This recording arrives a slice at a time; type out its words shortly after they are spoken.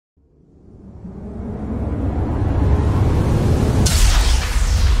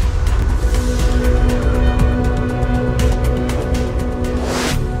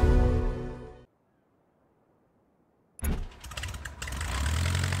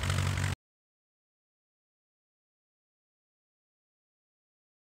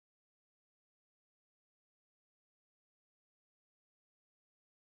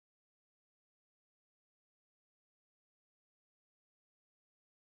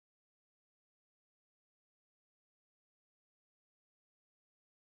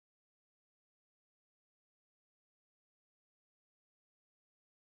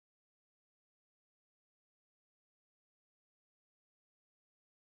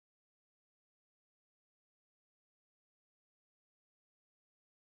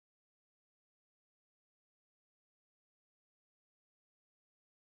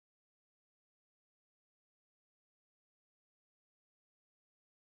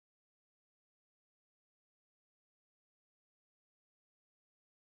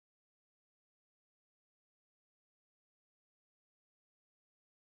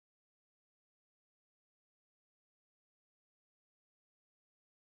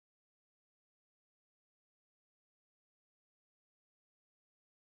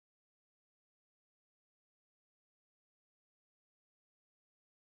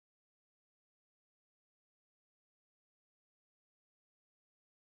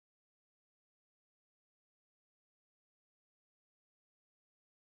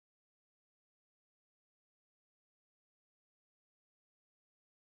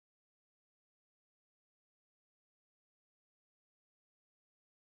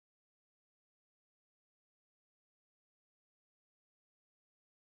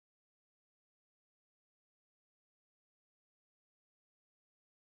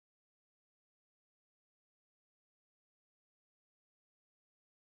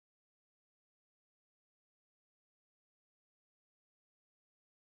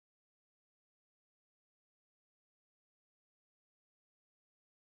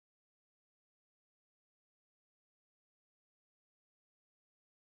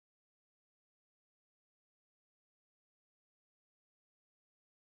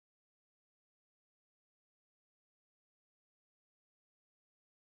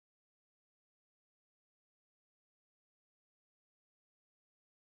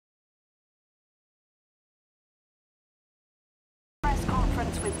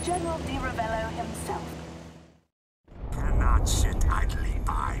General Di Ravello himself. Cannot sit idly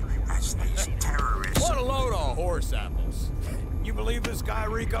by as these terrorists... What a load of horse apples. You believe this guy,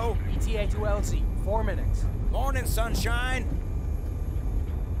 Rico? ETA to LZ, 4 minutes. Morning, sunshine.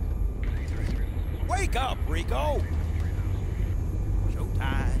 Wake up, Rico.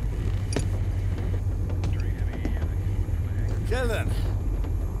 Showtime. Sheldon,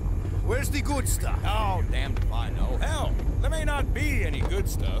 where's the good stuff? Oh, damned if I know. Hell, there may not be any good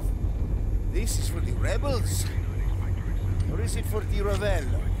stuff. This is for the rebels? Or is it for Di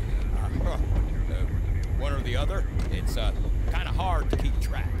Ravello? One or the other. It's kind of hard to keep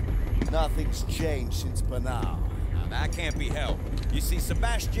track. Nothing's changed since Panau. Now, that can't be helped. You see,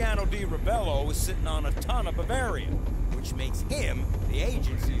 Sebastiano Di Ravello is sitting on a ton of Bavarian, which makes him the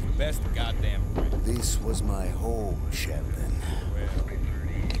agency's best goddamn friend. This was my home, Sheldon. Well,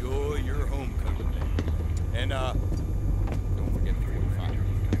 enjoy your homecoming, man. And, don't forget the 45.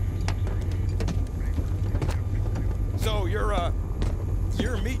 So,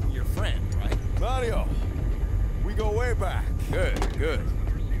 you're meeting your friend, right? Mario, we go way back. Good, good.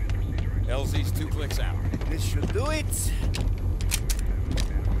 LZ's 2 clicks out. This should do it.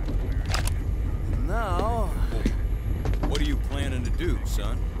 Now... What are you planning to do,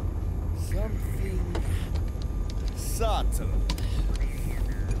 son? something... subtle.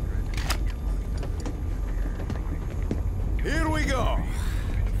 Here we go.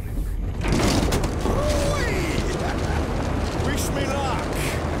 Wish me luck.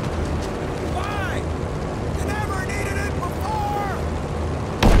 Why? You never needed it before!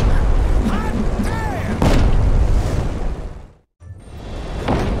 Hot damn!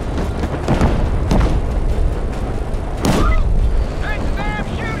 There's a damn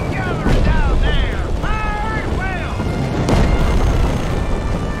shooting gallery down there! Fire it well!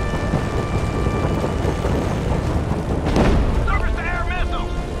 Surface to air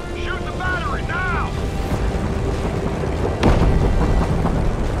missiles! Shoot the battery now!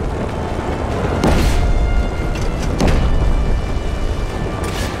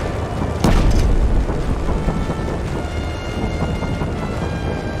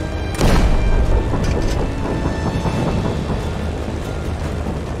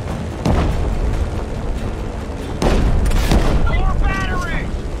 More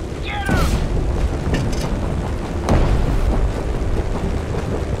batteries! Get 'em!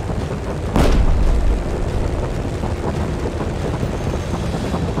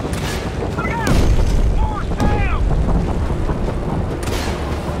 Look out! More Sam!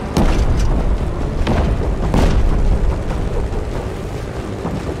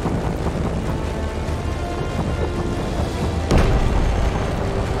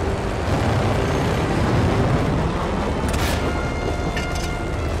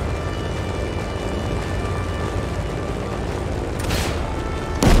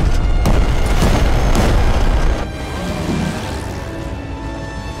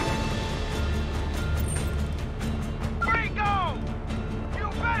 Rico! You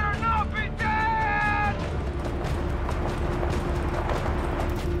better not be dead!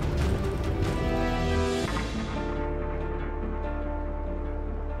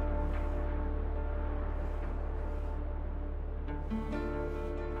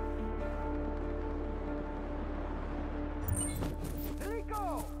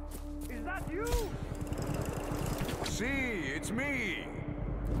 Rico! Is that you? See, it's me.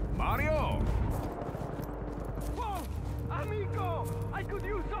 Mario. Whoa! Amico! I could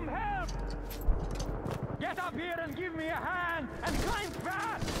use some help! Get up here and give me a hand! And climb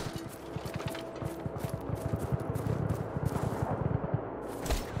fast!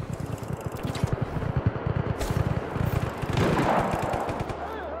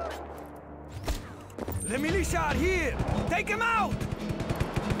 The militia are here! Take them out!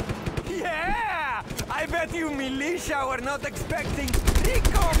 Yeah! I bet you militia were not expecting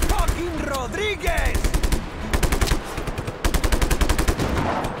Rico fucking Rodriguez!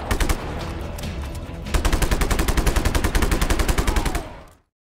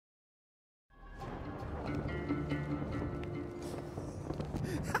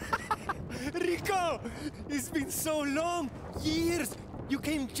 Rico! It's been so long! Years! You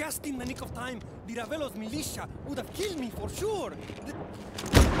came just in the nick of time. Di Ravello's militia would have killed me for sure!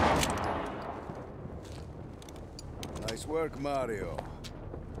 Nice work, Mario.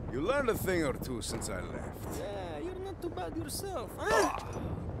 You learned a thing or two since I left. Yeah, you're not too bad yourself, huh?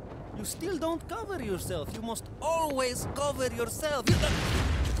 You still don't cover yourself. You must always cover yourself.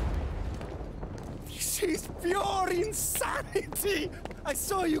 This is pure insanity! I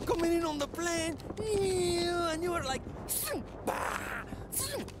saw you coming in on the plane, and you were like, bah,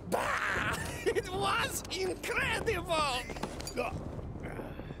 bah. It was incredible!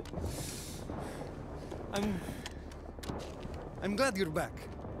 I'm glad you're back.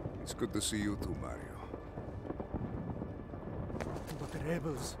 It's good to see you too, Mario. But the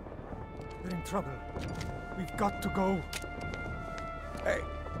rebels, they're in trouble. We've got to go. Hey,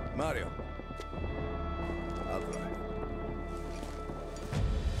 Mario. I'll drive.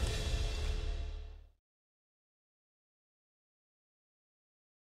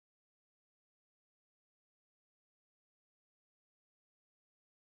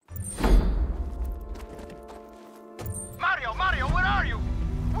 Mario, where are you?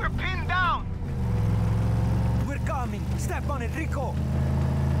 We're pinned down! We're coming! Step on it, Rico!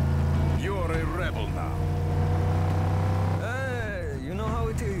 You're a rebel now. You know how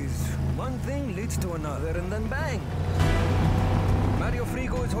it is. One thing leads to another, and then bang! Mario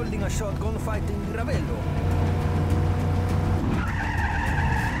Frigo is holding a shotgun fighting Ravello.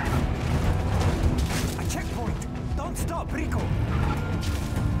 A checkpoint! Don't stop, Rico!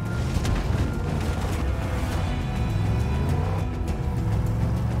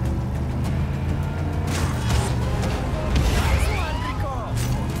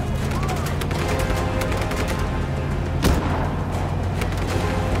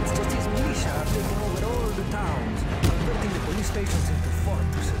 Stations into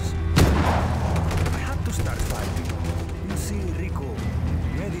fortresses. I had to start fighting. You see, Rico,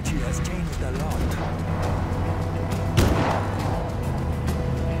 Medici has changed a lot.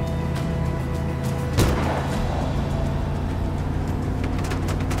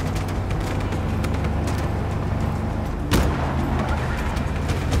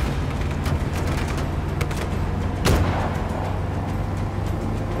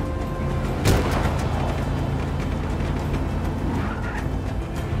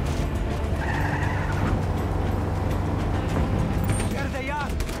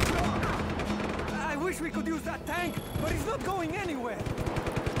 We could use that tank, but it's not going anywhere.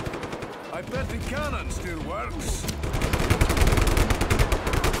 I bet the cannon still works.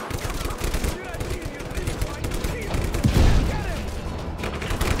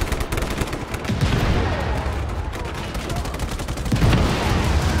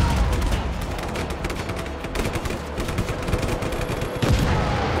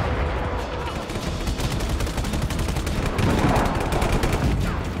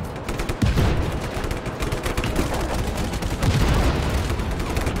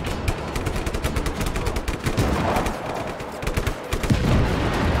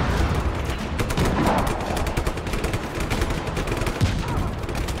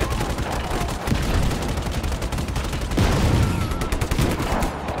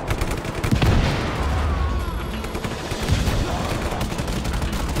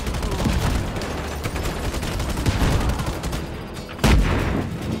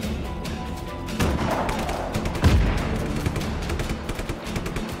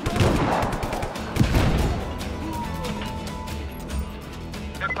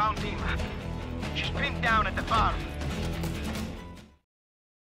 Team. She's pinned down at the farm.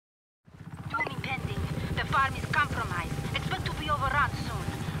 Doom impending. The farm is compromised. Expect to be overrun soon.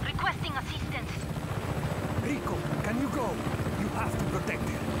 Requesting assistance. Rico, can you go? You have to protect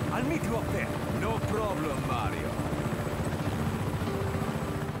her. I'll meet you up there. No problem, Mario.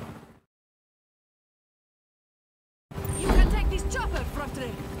 You can take this chopper,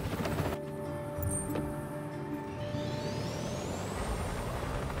 Frontre.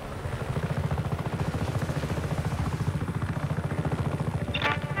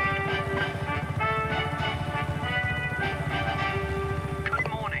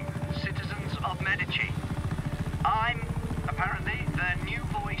 I'm, apparently, the new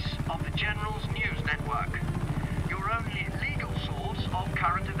voice of the General's News Network. Your only legal source of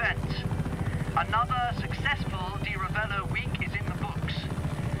current events. Another successful Di Ravello week is in the books.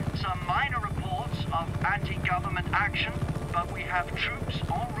 Some minor reports of anti-government action, but we have troops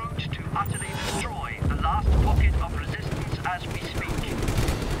en route to utterly destroy the last pocket of resistance as we speak.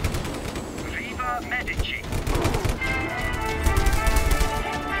 Viva Medici!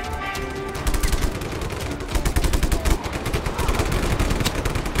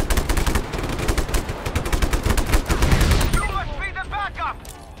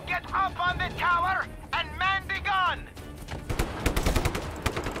 Up on the tower and man the gun!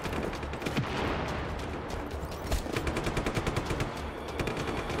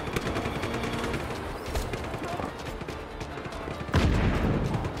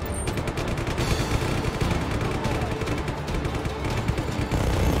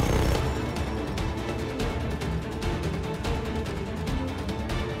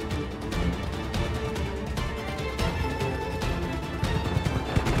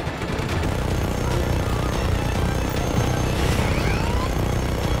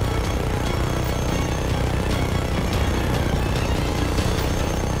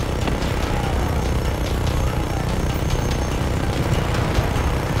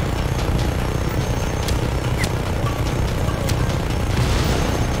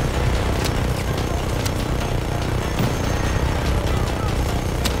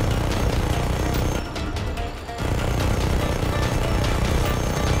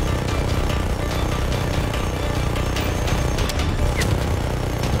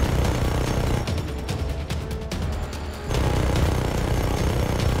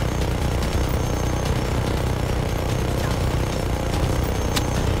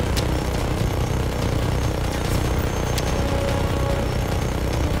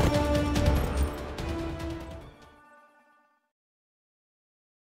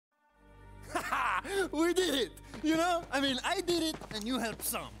 I mean, I did it and you helped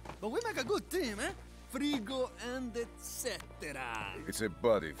some. But we make a good team, eh? Frigo and etc. It's a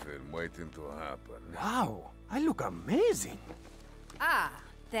buddy film waiting to happen. Wow, I look amazing. Ah,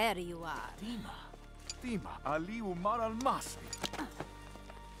 there you are. Dima, Aliu Maral-Masri.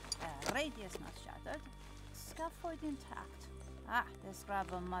 Radius not shattered. Scaffold intact. Ah, this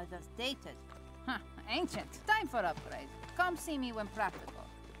gravel mother's dated. Huh, ancient. Time for upgrade. Come see me when practical.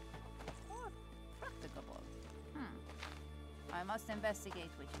 Or practicable. I must investigate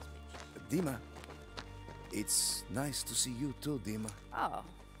which is which. Dima, it's nice to see you too, Dima. Oh.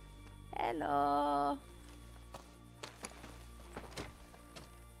 Hello.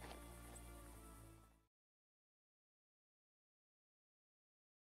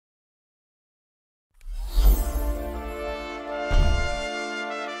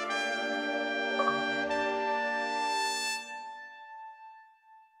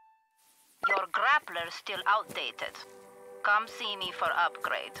 Your grappler's still outdated. Come see me for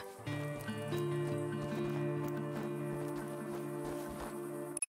upgrade.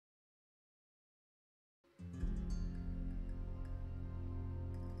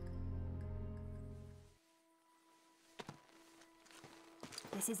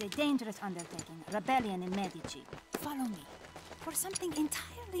 This is a dangerous undertaking. Rebellion in Medici. Follow me. For something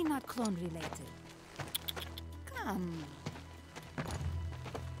entirely not clone-related. Come.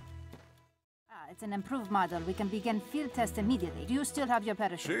 It's an improved model. We can begin field test immediately. Do you still have your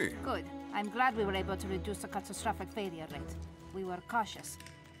parachute? Si. Good. I'm glad we were able to reduce the catastrophic failure rate. We were cautious,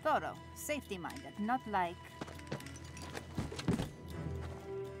 thorough, safety-minded, not like...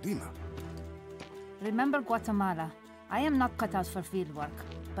 Dima, Remember Guatemala. I am not cut out for field work,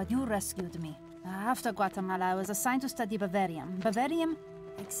 but you rescued me. After Guatemala, I was assigned to study Bavarium. Bavarium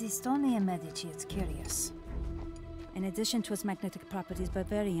exists only in Medici. It's curious. In addition to its magnetic properties,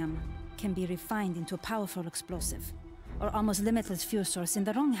 Bavarium can be refined into a powerful explosive, or almost limitless fuel source in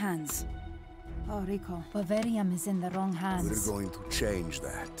the wrong hands. Oh, Rico, Bavarium is in the wrong hands. we're going to change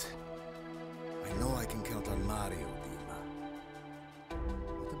that. I know I can count on Mario, Dima.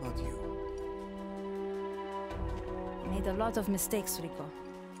 What about you? I made a lot of mistakes, Rico.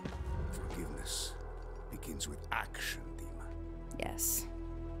 Forgiveness begins with action, Dima. Yes,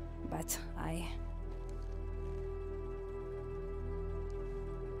 but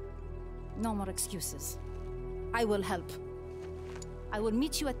No more excuses. I will help. I will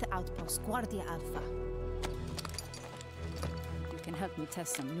meet you at the outpost, Guardia Alpha. You can help me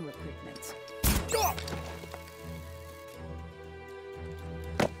test some new equipment.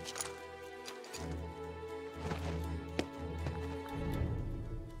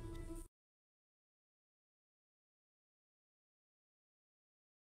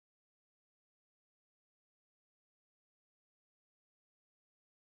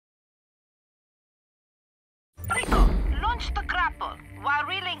 Rico, launch the grapple. While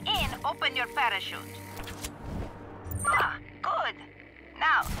reeling in, open your parachute. Ah, good.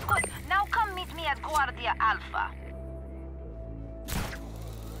 Now come meet me at Guardia Alpha.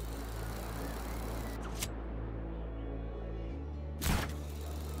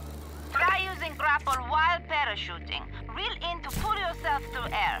 Try using grapple while parachuting. Reel in to pull yourself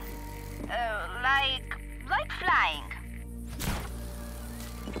through air. Like flying.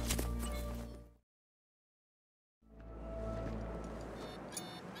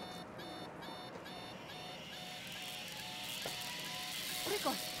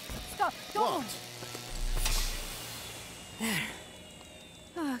 Rico, stop! Don't move! There.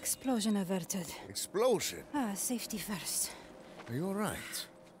 Ah, explosion averted. Explosion? Safety first. Are you alright?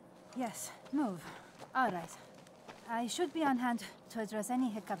 Yes, move. All right. I should be on hand to address any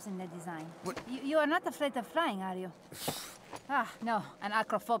hiccups in the design. What? You are not afraid of flying, are you? No, an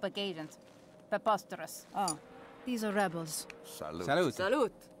acrophobic agent. Preposterous. Oh, these are rebels. Salute. Salute.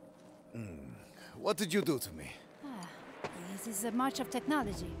 Salute. What did you do to me? This is a march of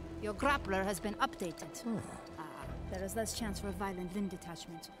technology. Your grappler has been updated. There is less chance for violent limb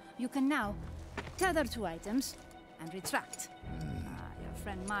detachment. You can now tether two items and retract. Your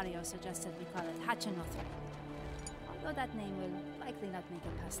friend Mario suggested we call it Hachinothra. Although that name will likely not make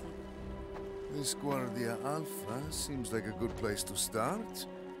it past legal. This Guardia Alpha seems like a good place to start.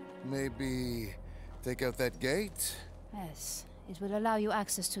 Maybe take out that gate? Yes, it will allow you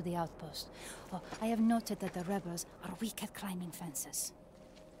access to the outpost. Oh, I have noted that the rebels are weak at climbing fences.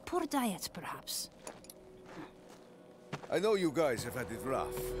 Poor diet, perhaps. I know you guys have had it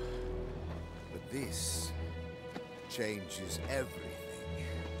rough, but this changes everything.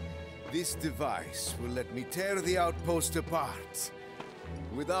 This device will let me tear the outpost apart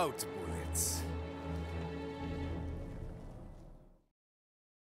without bullets.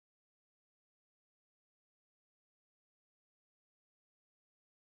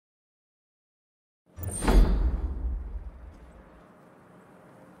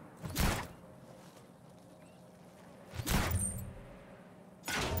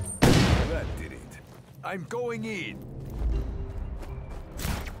 I'm going in.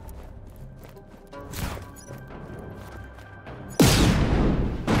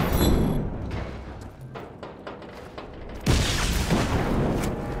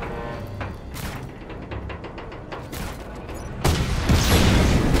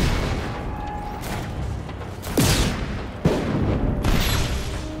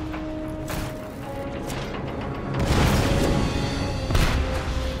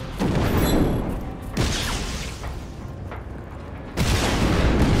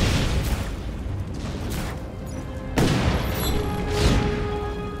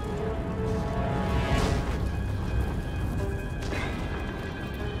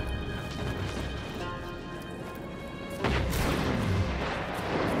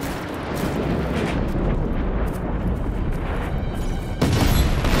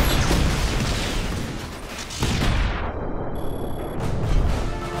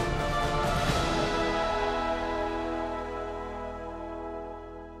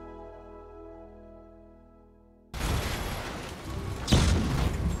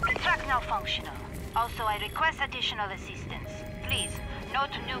 Functional. Also, I request additional assistance. Please, note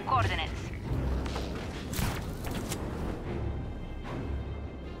new coordinates.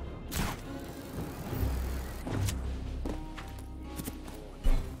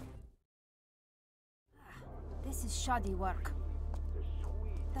 This is shoddy work.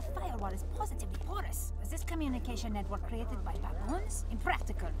 The firewall is positively porous. Is this communication network created by baboons?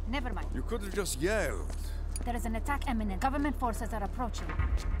 Impractical. Never mind. You could have just yelled. There is an attack imminent. Government forces are approaching.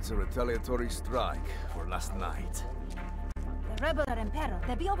 It's a retaliatory strike for last night. The rebels are in peril.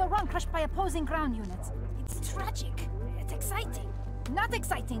 They'll be overrun, crushed by opposing ground units. It's tragic. It's exciting. Not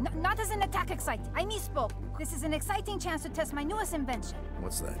exciting. Not as an attack exciting. I misspoke. This is an exciting chance to test my newest invention.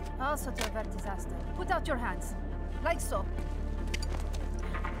 What's that? Also to avert disaster. Put out your hands. Like so.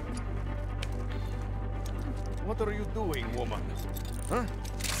 What are you doing, woman? Huh?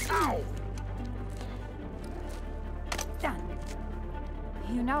 Ow! Done.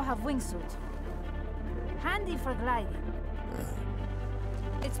 You now have wingsuit. Handy for gliding.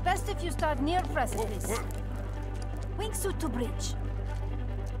 It's best if you start near precipice. Wingsuit to bridge.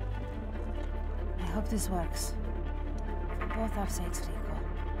 I hope this works. For both our sakes, Rico.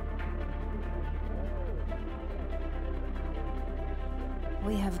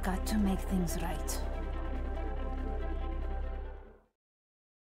 We have got to make things right.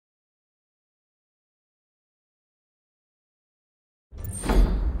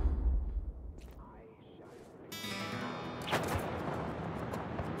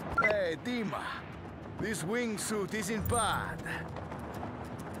 Hey, Dima. This wingsuit isn't bad.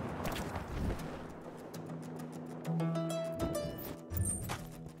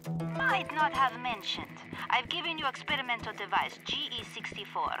 Might not have mentioned. I've given you experimental device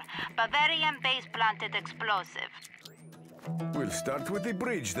GE-64, Bavarian base-planted explosive. We'll start with the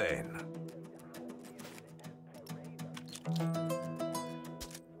bridge then.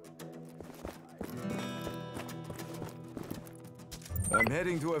 I'm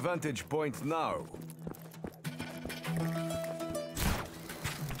heading to a vantage point now.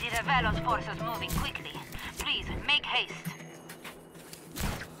 The Revelo's forces moving quickly. Please, make haste.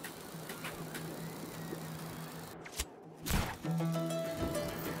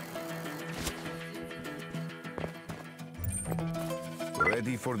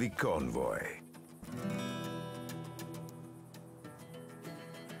 Ready for the convoy.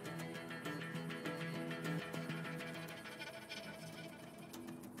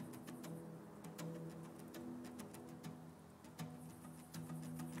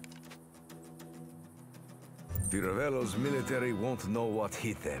 The Revelo's military won't know what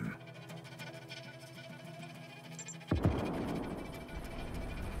hit them.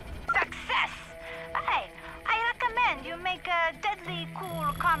 Success! Hey, I recommend you make a deadly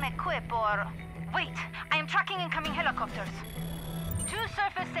cool comic quip or... Wait, I am tracking incoming helicopters. 2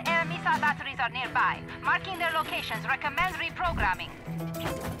 surface-to-air missile batteries are nearby. Marking their locations, recommend reprogramming.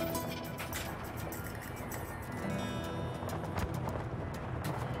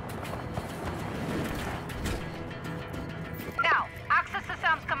 Now, access to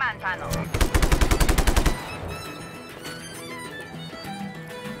Sam's command panel.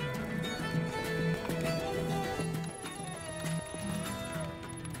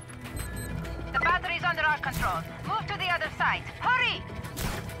 The battery's under our control. Move to the other side. Hurry!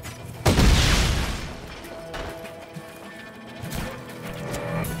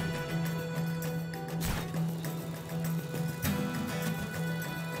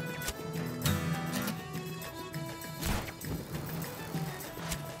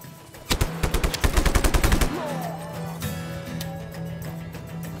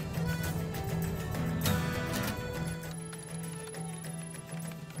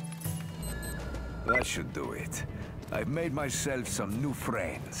 That should do it. I've made myself some new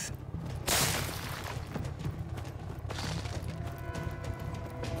friends.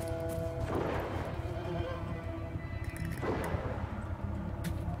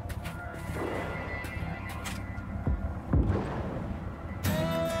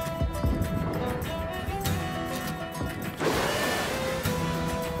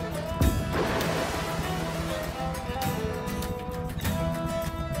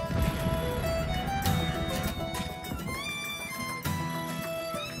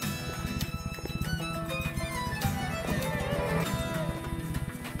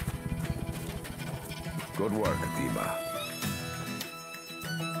 Good work, Dima.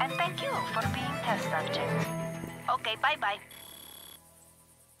 And thank you for being test subject. Okay, bye-bye.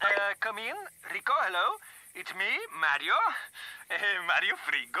 Come in. Rico, hello. It's me, Mario. Mario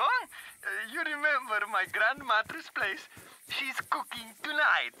Frigo. You remember my grandmother's place? She's cooking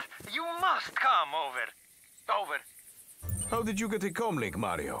tonight. You must come over. Over. How did you get a comlink,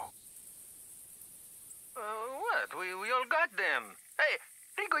 Mario? What? We all got them. Hey,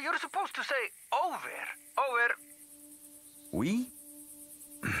 Rico, you're supposed to say over. Over. We?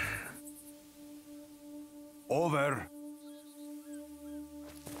 Over.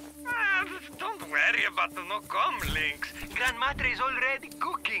 Don't worry about the no-com links. Grandmother is already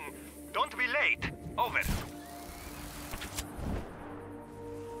cooking. Don't be late. Over.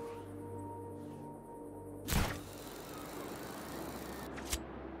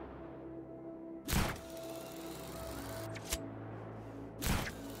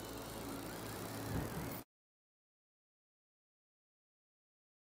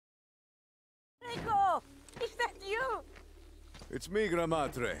 Rico! Is that you? It's me,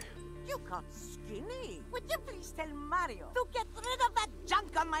 Gramatre. You got skinny. Would you please tell Mario to get rid of that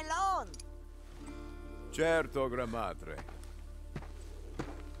junk on my lawn? Certo, Gramatre.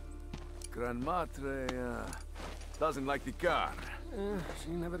 Gramatre, doesn't like the car.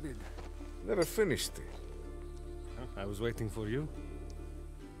 She never did. Never finished it. I was waiting for you.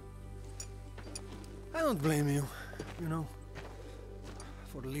 I don't blame you, you know,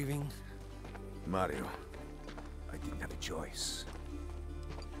 for leaving. Mario, I didn't have a choice.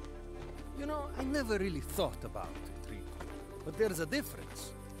 You know, I never really thought about it, Rico. But there's a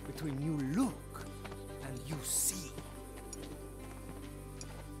difference between you look and you see.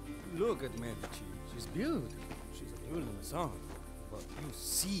 Look at Medici. She's beautiful. She's a jewel in the sun. But you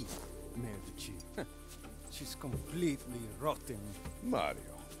see Medici. She's completely rotten.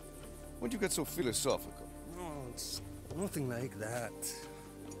 Mario, why'd you get so philosophical? No, it's nothing like that.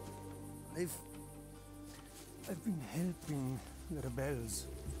 I've been helping the rebels.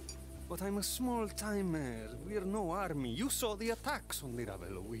 But I'm a small-timer. We're no army. You saw the attacks on the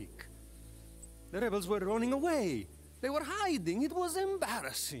Rebel week. The rebels were running away. They were hiding. It was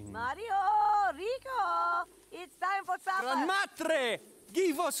embarrassing. Mario! Rico! It's time for supper! Granmatre!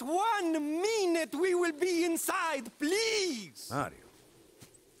 Give us 1 minute! We will be inside, please! Mario,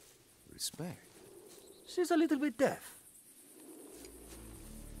 respect. She's a little bit deaf.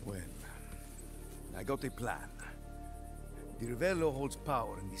 Well, I got a plan. The Rivello holds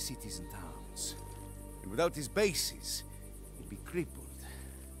power in the cities and towns. And without his bases, he'd be crippled.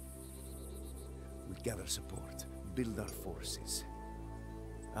 We'd gather support, build our forces.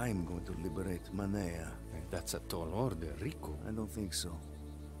 I'm going to liberate Manea. That's a tall order, Rico. I don't think so.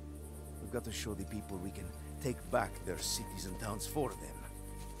 We've got to show the people we can take back their cities and towns for them.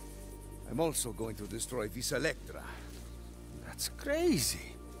 I'm also going to destroy Vis Electra. That's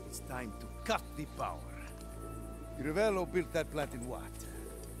crazy. It's time to cut the power. The Rivello built that plant in what?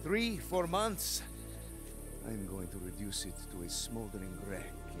 3-4 months? I'm going to reduce it to a smoldering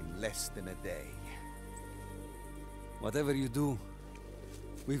wreck in less than a day. Whatever you do,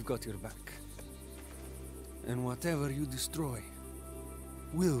 we've got your back. And whatever you destroy,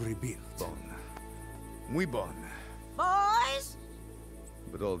 we'll rebuild. Bon. Muy bon. Boys!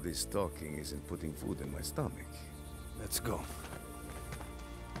 But all this talking isn't putting food in my stomach. Let's go.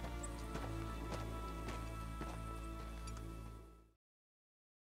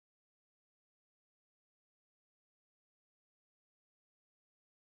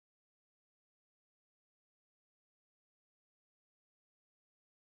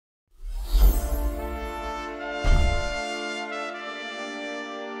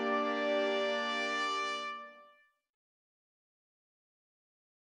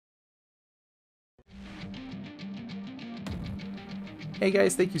 Hey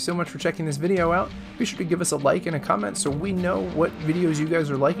guys, thank you so much for checking this video out. Be sure to give us a like and a comment so we know what videos you guys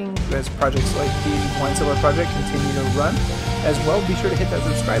are liking as projects like the Wine Cellar project continue to run. As well, be sure to hit that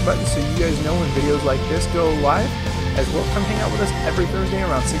subscribe button so you guys know when videos like this go live. as well. Come hang out with us every Thursday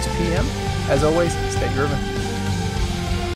around 6 p.m. As always, stay driven.